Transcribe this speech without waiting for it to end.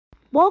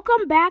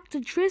Welcome back to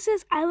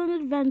Triss's Island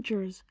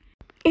Adventures.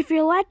 If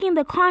you're liking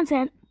the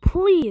content,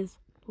 please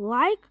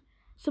like,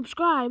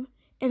 subscribe,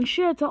 and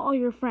share it to all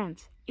your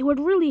friends. It would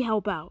really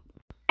help out.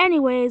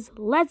 Anyways,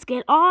 let's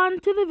get on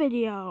to the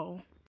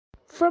video.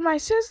 For my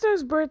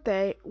sister's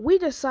birthday, we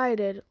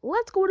decided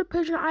let's go to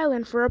Pigeon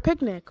Island for a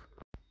picnic.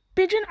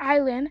 Pigeon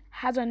Island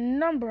has a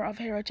number of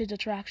heritage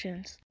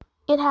attractions.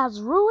 It has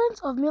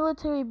ruins of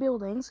military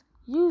buildings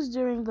used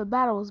during the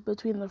battles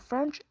between the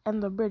French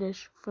and the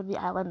British for the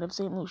island of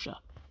St. Lucia.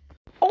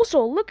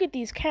 Also, look at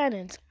these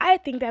cannons. I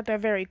think that they're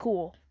very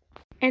cool.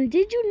 And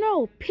did you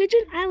know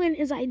Pigeon Island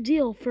is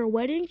ideal for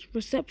weddings,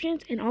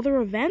 receptions, and other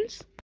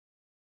events?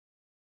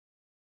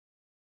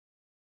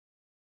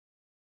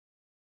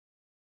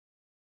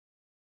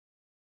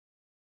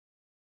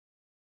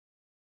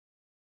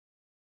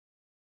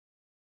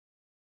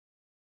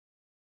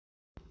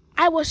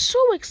 I was so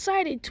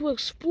excited to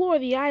explore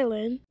the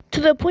island to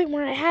the point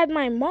where I had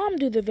my mom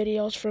do the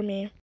videos for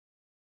me.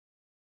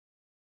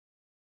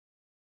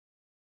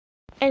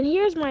 And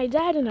here's my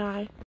dad and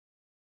I.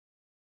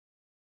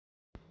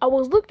 I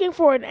was looking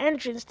for an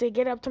entrance to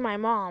get up to my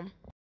mom.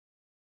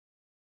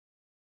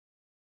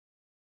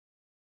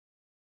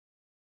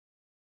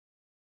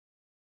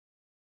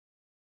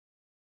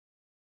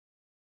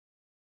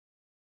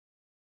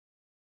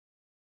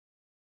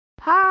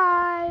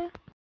 Hi!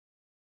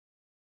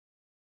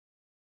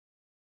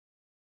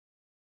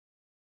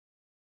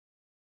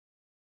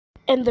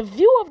 And the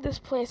view of this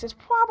place is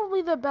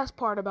probably the best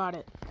part about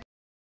it.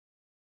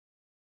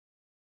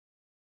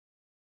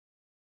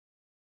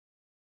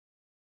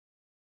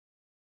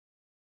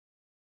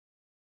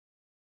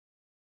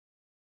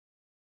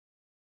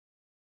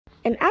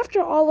 And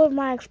after all of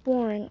my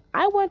exploring,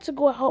 I went to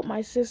go help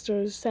my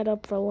sisters set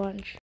up for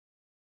lunch.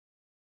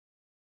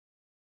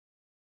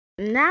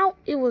 Now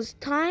it was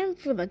time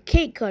for the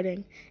cake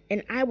cutting,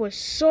 and I was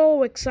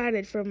so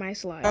excited for my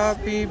slice.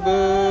 Happy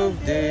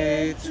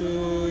birthday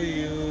to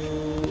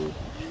you.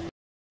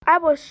 I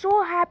was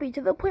so happy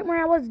to the point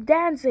where I was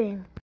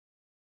dancing.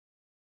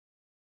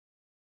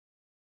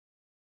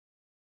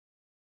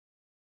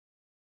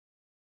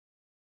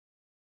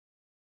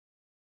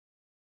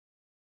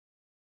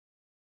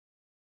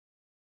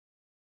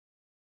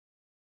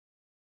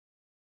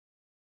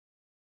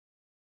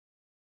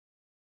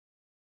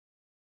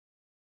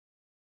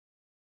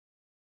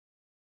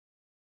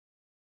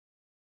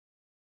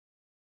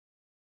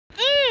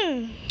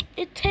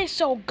 It tastes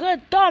so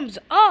good, thumbs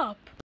up!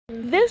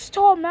 This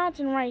tall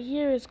mountain right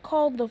here is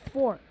called the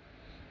fort,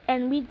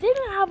 and we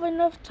didn't have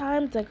enough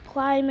time to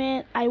climb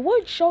it. I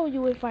would show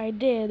you if I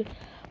did,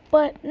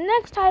 but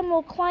next time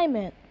we'll climb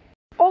it.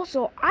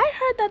 Also, I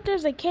heard that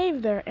there's a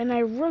cave there, and I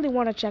really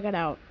want to check it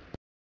out.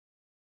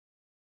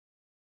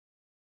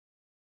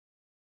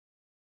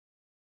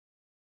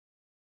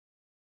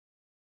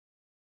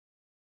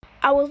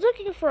 I was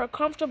looking for a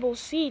comfortable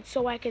seat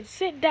so I could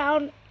sit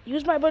down,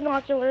 use my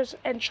binoculars,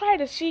 and try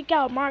to seek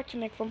out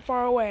Martinique from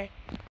far away.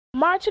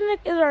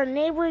 Martinique is our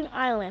neighboring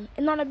island,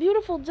 and on a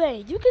beautiful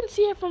day, you can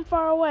see it from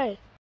far away.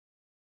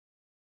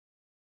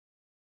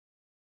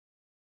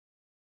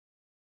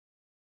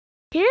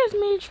 Here's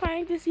me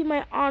trying to see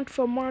my aunt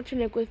from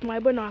Martinique with my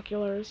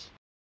binoculars.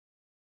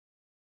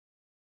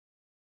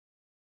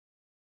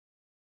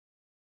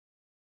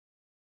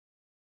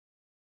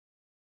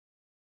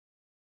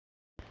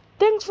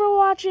 Thanks for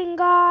watching,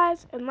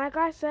 guys, and like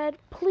I said,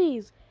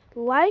 please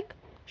like,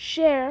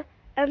 share,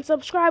 and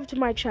subscribe to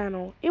my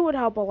channel. It would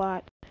help a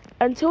lot.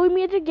 Until we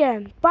meet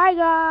again, bye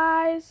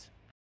guys!